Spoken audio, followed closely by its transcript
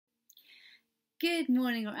Good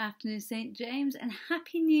morning or afternoon, St. James, and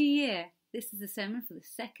Happy New Year. This is the sermon for the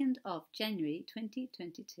 2nd of January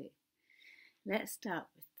 2022. Let's start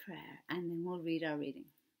with prayer and then we'll read our reading.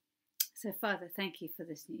 So, Father, thank you for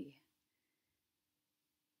this new year.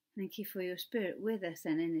 Thank you for your Spirit with us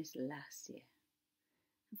and in this last year.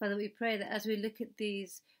 And Father, we pray that as we look at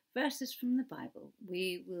these verses from the Bible,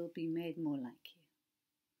 we will be made more like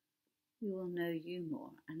you. We will know you more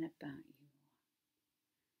and about you.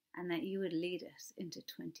 And that you would lead us into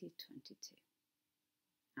 2022.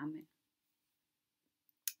 Amen.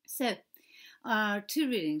 So, our two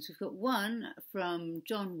readings, we've got one from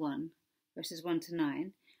John 1, verses 1 to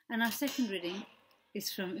 9, and our second reading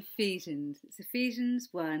is from Ephesians. It's Ephesians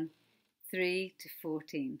 1, 3 to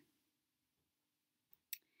 14.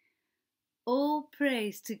 All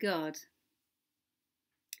praise to God,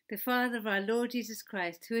 the Father of our Lord Jesus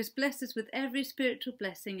Christ, who has blessed us with every spiritual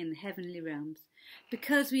blessing in the heavenly realms,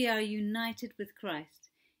 because we are united with Christ.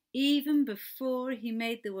 Even before he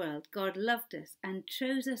made the world, God loved us and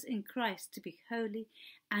chose us in Christ to be holy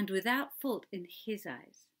and without fault in his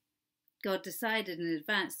eyes. God decided in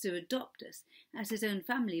advance to adopt us as his own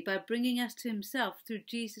family by bringing us to himself through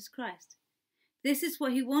Jesus Christ. This is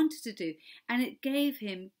what he wanted to do, and it gave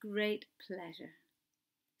him great pleasure.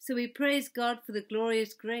 So we praise God for the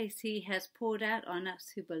glorious grace he has poured out on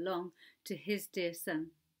us who belong to his dear Son.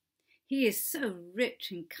 He is so rich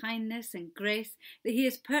in kindness and grace that he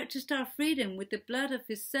has purchased our freedom with the blood of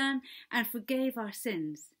his Son and forgave our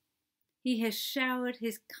sins. He has showered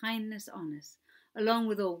his kindness on us, along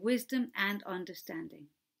with all wisdom and understanding.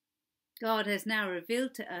 God has now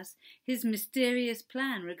revealed to us his mysterious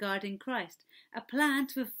plan regarding Christ, a plan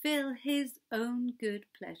to fulfill his own good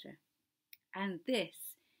pleasure. And this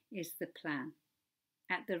is the plan.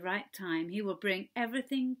 At the right time, he will bring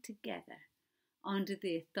everything together under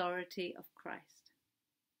the authority of Christ.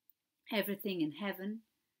 Everything in heaven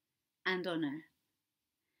and on earth.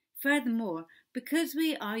 Furthermore, because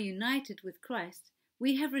we are united with Christ,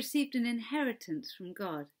 we have received an inheritance from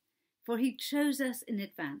God, for he chose us in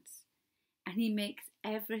advance, and he makes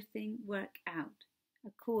everything work out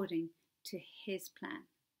according to his plan.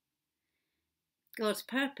 God's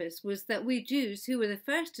purpose was that we Jews, who were the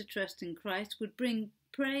first to trust in Christ, would bring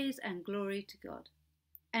praise and glory to God.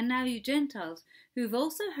 And now you Gentiles, who've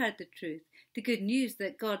also heard the truth, the good news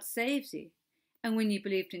that God saves you. And when you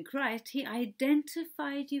believed in Christ, he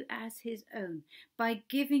identified you as his own by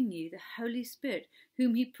giving you the Holy Spirit,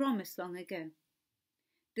 whom he promised long ago.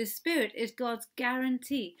 The Spirit is God's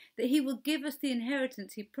guarantee that he will give us the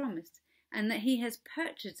inheritance he promised, and that he has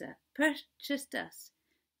purchased us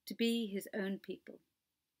to be his own people.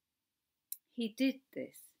 He did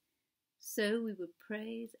this so we would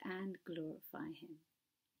praise and glorify him.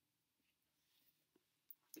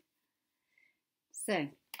 So,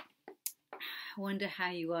 I wonder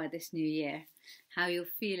how you are this new year, how you're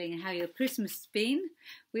feeling, how your Christmas has been.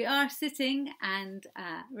 We are sitting and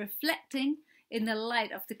reflecting in the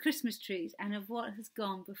light of the Christmas trees and of what has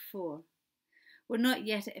gone before. We're not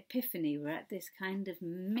yet at Epiphany, we're at this kind of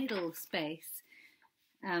middle space.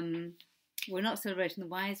 We're not celebrating the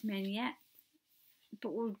wise men yet,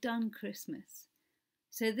 but we've done Christmas.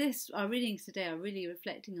 So our readings today are really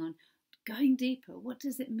reflecting on going deeper. What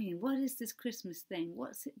does it mean? What is this Christmas thing?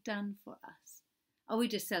 What's it done for us? Are we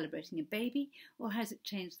just celebrating a baby, or has it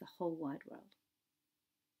changed the whole wide world?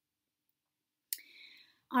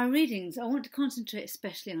 Our readings, I want to concentrate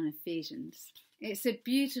especially on Ephesians. It's a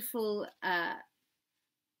beautiful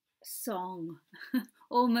song,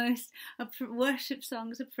 almost a worship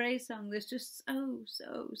song, it's a praise song. There's just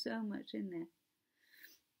so much in there.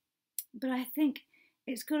 But I think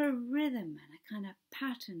it's got a rhythm and a kind of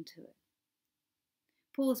pattern to it.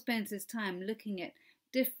 Paul spends his time looking at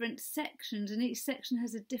different sections, and each section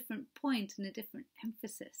has a different point and a different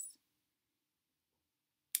emphasis.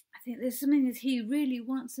 I think there's something that he really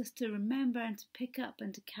wants us to remember and to pick up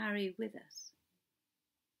and to carry with us.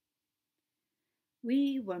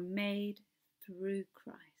 We were made through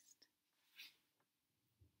Christ.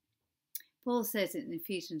 Paul says it in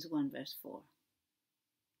Ephesians 1 verse 4.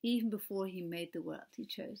 Even before he made the world, he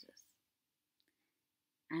chose us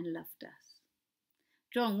and loved us.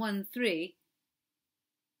 John 1:3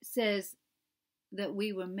 says that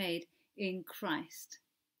we were made in Christ.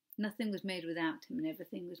 Nothing was made without him, and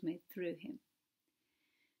everything was made through him.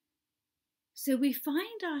 So we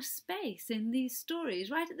find our space in these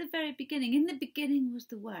stories right at the very beginning. In the beginning was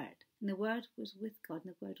the Word, and the Word was with God,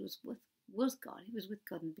 and the Word was God. He was with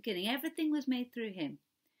God in the beginning. Everything was made through him.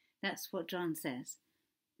 That's what John says.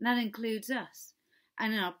 And that includes us.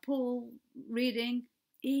 And in our Paul reading,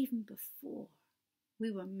 even before we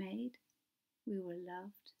were made, we were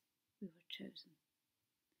loved, we were chosen.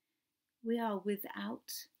 We are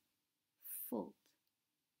without fault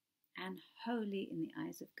and holy in the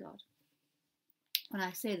eyes of God. When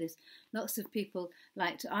I say this, lots of people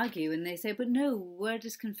like to argue and they say, but no, where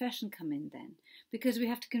does confession come in then? Because we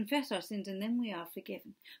have to confess our sins and then we are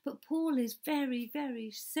forgiven. But Paul is very, very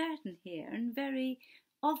certain here and very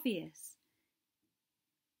obvious.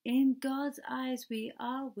 In God's eyes, we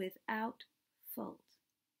are without fault.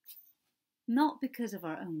 Not because of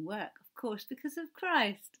our own work, of course, because of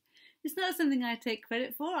Christ. It's not something I take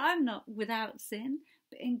credit for. I'm not without sin.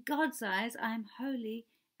 But in God's eyes, I'm holy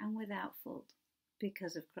and without fault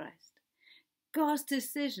because of Christ. God's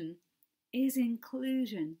decision is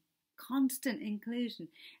inclusion, constant inclusion.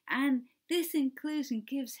 And this inclusion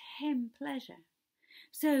gives him pleasure.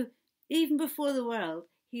 So even before the world,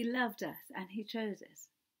 he loved us and he chose us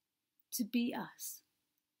to be us.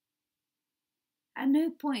 At no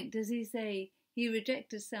point does he say he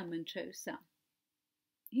rejected some and chose some.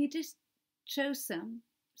 He just chose some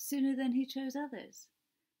sooner than he chose others.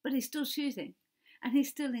 But he's still choosing and he's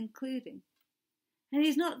still including. And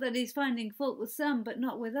it's not that he's finding fault with some but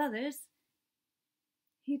not with others.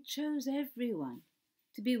 He chose everyone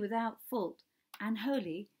to be without fault and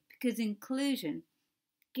holy because inclusion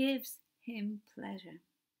gives him pleasure.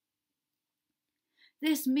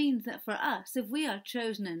 This means that for us, if we are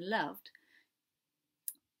chosen and loved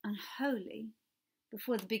and holy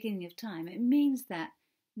before the beginning of time, it means that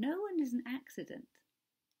no one is an accident.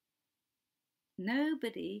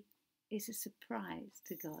 Nobody is a surprise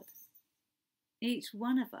to God. Each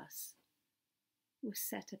one of us was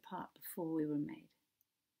set apart before we were made.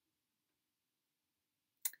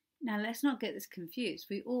 Now let's not get this confused.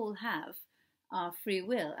 We all have our free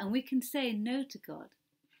will and we can say no to God.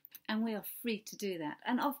 And we are free to do that.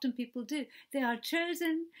 And often people do. They are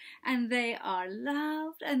chosen and they are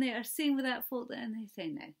loved and they are seen without fault and they say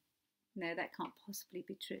no. No, that can't possibly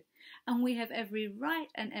be true. And we have every right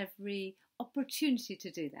and every opportunity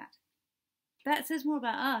to do that. That says more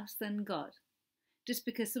about us than God. Just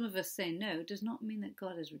because some of us say no does not mean that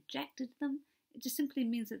God has rejected them. It just simply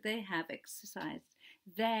means that they have exercised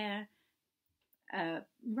their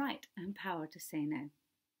right and power to say no.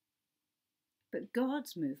 But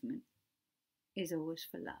God's movement is always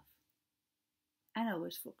for love and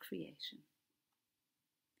always for creation.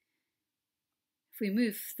 If we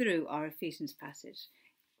move through our Ephesians passage,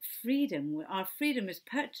 our freedom is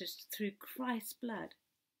purchased through Christ's blood.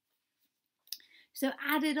 So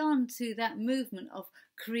added on to that movement of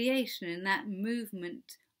creation and that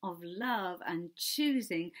movement of love and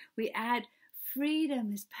choosing, we add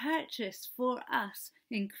freedom is purchased for us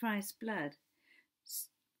in Christ's blood.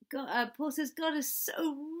 Paul says God is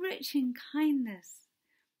so rich in kindness.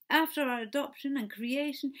 After our adoption and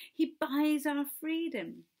creation, he buys our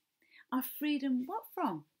freedom. Our freedom, what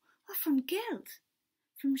from? Well, from guilt,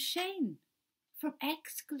 from shame, from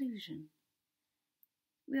exclusion.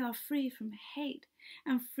 We are free from hate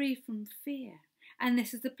and free from fear. And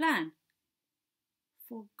this is the plan.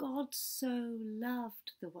 For God so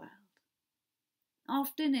loved the world.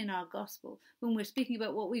 Often in our gospel, when we're speaking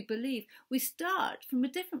about what we believe, we start from a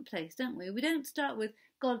different place, don't we? We don't start with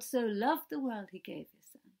God so loved the world he gave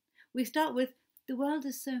his son. We start with the world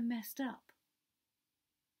is so messed up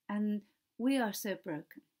and we are so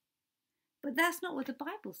broken. But that's not what the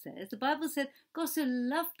Bible says. The Bible said God so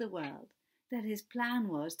loved the world that his plan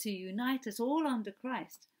was to unite us all under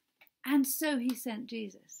Christ. And so he sent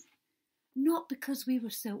Jesus. Not because we were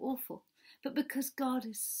so awful, but because God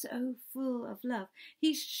is so full of love.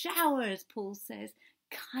 He showers, Paul says,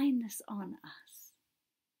 kindness on us.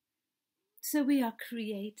 So we are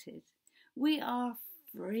created, we are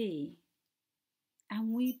free,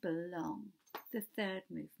 and we belong. The third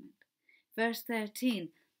movement. Verse 13,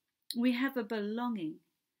 we have a belonging.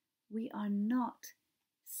 We are not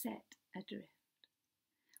set adrift.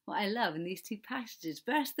 What I love in these two passages,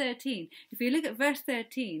 verse 13, if you look at verse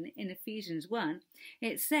 13 in Ephesians 1,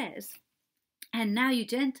 it says, and now you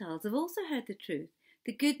Gentiles have also heard the truth,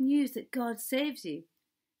 the good news that God saves you.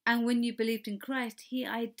 And when you believed in Christ, he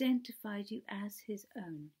identified you as his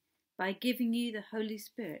own by giving you the Holy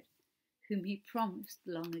Spirit, whom he promised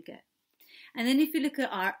long ago. And then if you look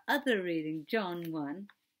at our other reading, John 1,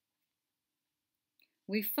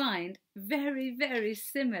 we find very, very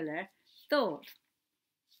similar thought.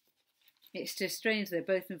 It's just strange they're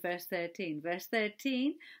both in verse 13. Verse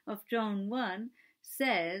 13 of John 1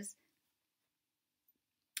 says,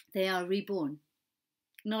 they are reborn,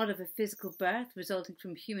 not of a physical birth resulting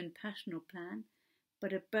from human passion or plan,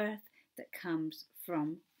 but a birth that comes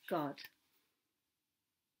from God.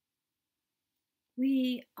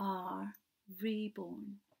 We are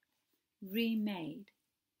reborn, remade,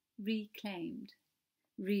 reclaimed,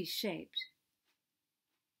 reshaped.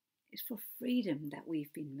 It's for freedom that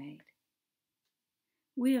we've been made.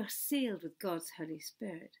 We are sealed with God's Holy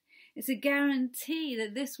Spirit. It's a guarantee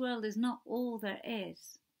that this world is not all there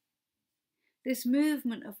is. This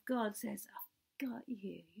movement of God says, I've got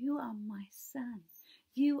you. You are my son.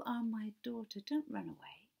 You are my daughter. Don't run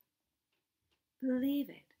away. Believe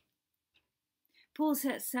it. Paul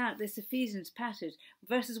sets out this Ephesians passage,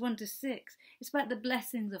 verses 1 to 6. It's about the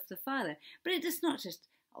blessings of the Father. But it does not just,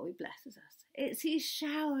 he blesses us. It's he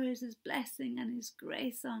showers his blessing and his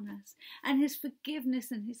grace on us, and his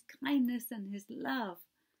forgiveness and his kindness and his love.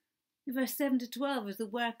 In verse 7 to 12 is the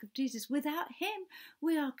work of Jesus. Without him,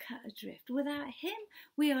 we are cut adrift. Without him,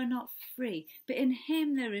 we are not free. But in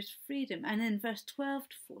him there is freedom. And in verse 12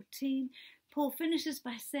 to 14, Paul finishes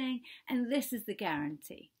by saying, and this is the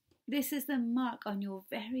guarantee. This is the mark on your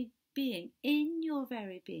very being, in your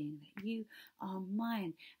very being, that you are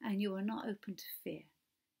mine and you are not open to fear.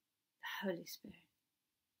 The Holy Spirit.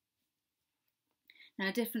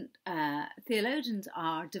 Now, different theologians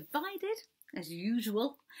are divided, as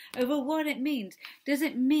usual, over what it means. Does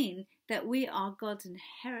it mean that we are God's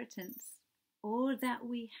inheritance or that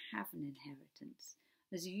we have an inheritance?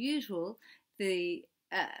 As usual, the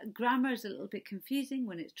grammar is a little bit confusing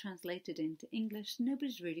when it's translated into English.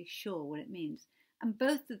 Nobody's really sure what it means. And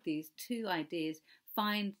both of these two ideas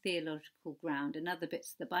find theological ground in other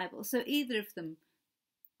bits of the Bible. So either of them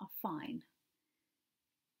are fine.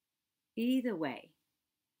 Either way,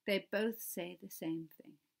 they both say the same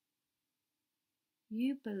thing.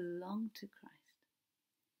 You belong to Christ.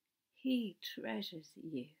 He treasures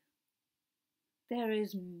you. There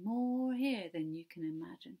is more here than you can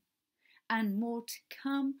imagine, and more to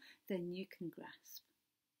come than you can grasp.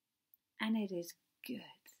 And it is good.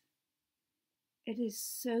 It is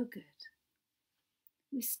so good.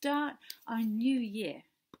 We start our new year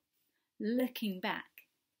looking back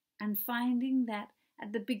and finding that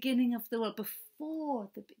at the beginning of the world, before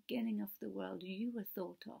the beginning of the world, you were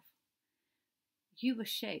thought of. You were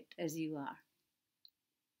shaped as you are.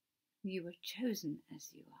 You were chosen as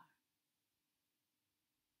you are.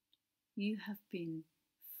 You have been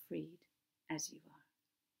freed as you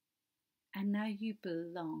are. And now you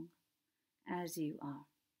belong as you are.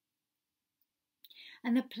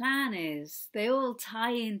 And the plan is, they all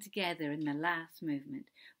tie in together in the last movement.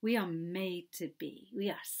 We are made to be. We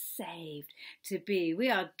are saved to be. We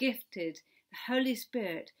are gifted, the Holy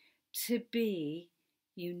Spirit, to be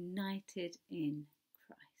united in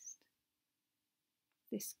Christ.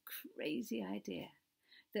 This crazy idea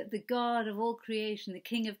that the God of all creation, the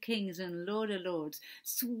King of Kings and Lord of Lords,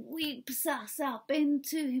 sweeps us up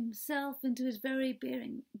into himself, into his very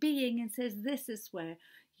being, and says, this is where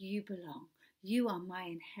you belong. You are my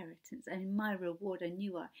inheritance and my reward, and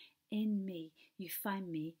you are in me. You find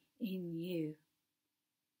me in you.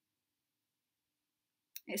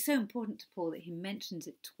 It's so important to Paul that he mentions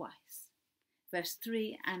it twice. Verse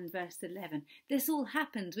 3 and verse 11. This all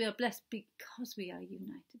happens. We are blessed because we are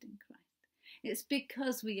united in Christ. It's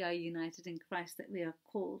because we are united in Christ that we are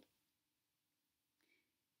called.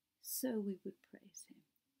 So we would praise him.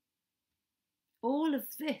 All of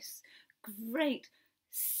this great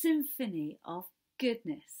symphony of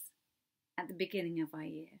goodness at the beginning of our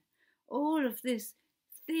year. All of this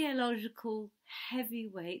theological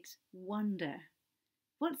heavyweight wonder.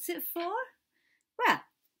 What's it for? Well,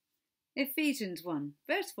 Ephesians 1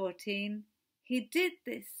 verse 14, he did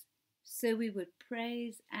this so we would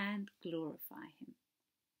praise and glorify him.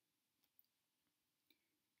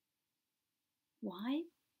 Why?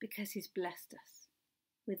 Because he's blessed us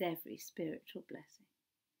with every spiritual blessing.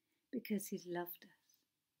 Because he's loved us.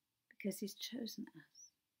 Because he's chosen us.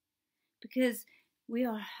 Because we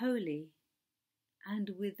are holy and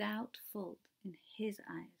without fault in his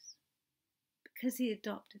eyes. Because he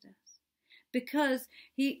adopted us. Because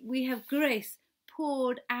we have grace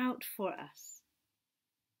poured out for us.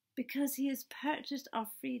 Because he has purchased our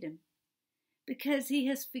freedom. Because he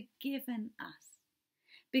has forgiven us.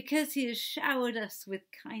 Because he has showered us with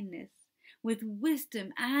kindness, with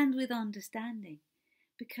wisdom and with understanding.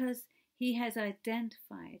 Because he has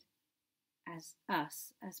identified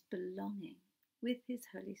us as belonging with his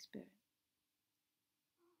Holy Spirit.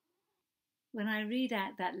 When I read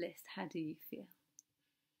out that list, how do you feel?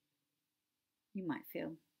 You might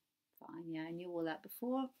feel, fine, yeah, I knew all that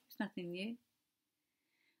before, it's nothing new.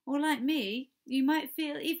 Or like me, you might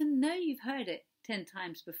feel, even though you've heard it 10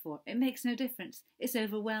 times before, it makes no difference, it's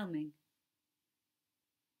overwhelming.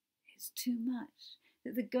 It's too much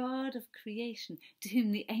that the God of creation, to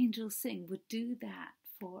whom the angels sing, would do that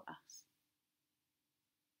for us.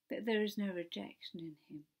 That there is no rejection in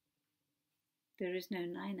him. There is no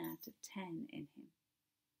 9 out of 10 in him.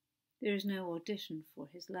 There is no audition for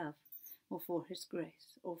his love, or for his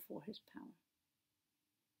grace, or for his power.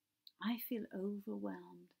 I feel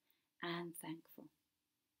overwhelmed and thankful.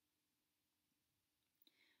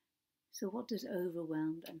 So what does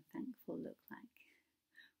overwhelmed and thankful look like?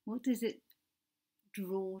 What does it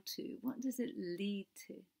draw to? What does it lead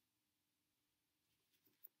to?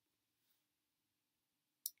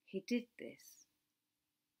 He did this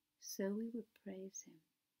so we would praise him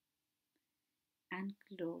and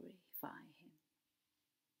glorify him.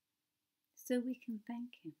 So we can thank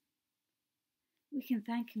him. We can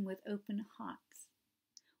thank him with open hearts.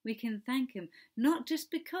 We can thank him not just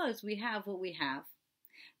because we have what we have,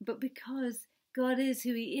 but because God is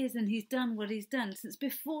who he is and he's done what he's done since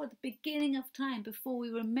before the beginning of time, before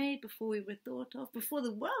we were made, before we were thought of, before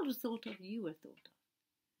the world was thought of, you were thought of.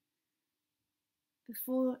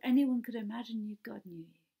 Before anyone could imagine you, God knew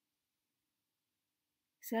you.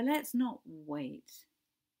 So let's not wait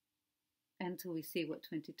until we see what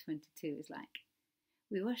 2022 is like.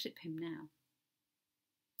 We worship him now,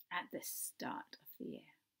 at the start of the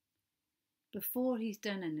year, before he's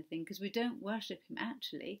done anything, because we don't worship him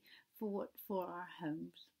actually for our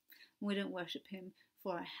homes. We don't worship him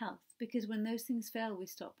for our health, because when those things fail, we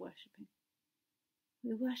stop worshipping.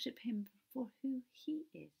 We worship him for who he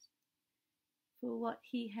is, for what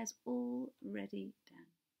he has already done.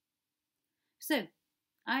 So,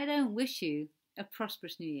 I don't wish you a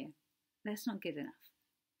prosperous new year. That's not good enough.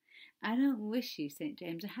 I don't wish you, St.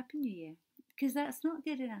 James, a happy new year, because that's not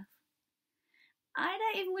good enough. I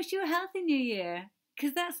don't even wish you a healthy new year,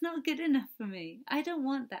 because that's not good enough for me. I don't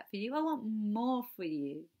want that for you. I want more for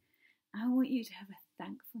you. I want you to have a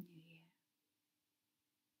thankful new year.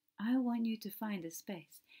 I want you to find a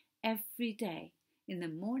space every day, in the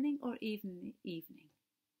morning or even the evening.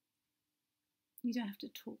 You don't have to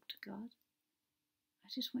talk to God. I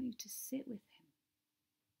just want you to sit with him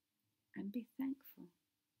and be thankful.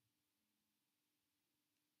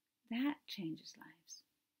 That changes lives.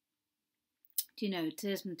 Do you know,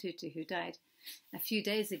 Desmond Tutu, who died a few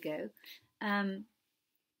days ago,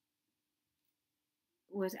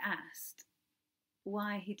 was asked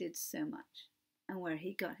why he did so much and where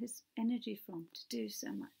he got his energy from to do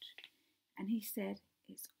so much. And he said,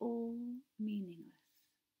 it's all meaningless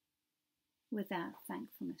without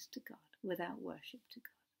thankfulness to God, without worship to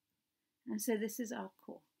God. And so this is our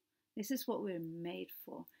core. This is what we're made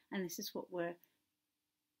for, and this is what we're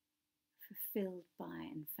fulfilled by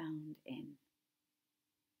and found in.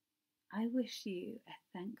 I wish you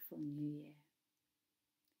a thankful new year.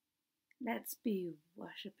 Let's be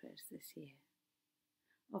worshippers this year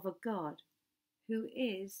of a God who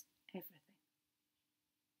is everything,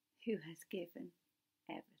 who has given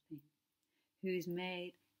everything, who's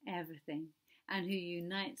made everything, and who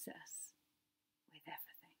unites us with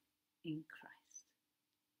everything in Christ.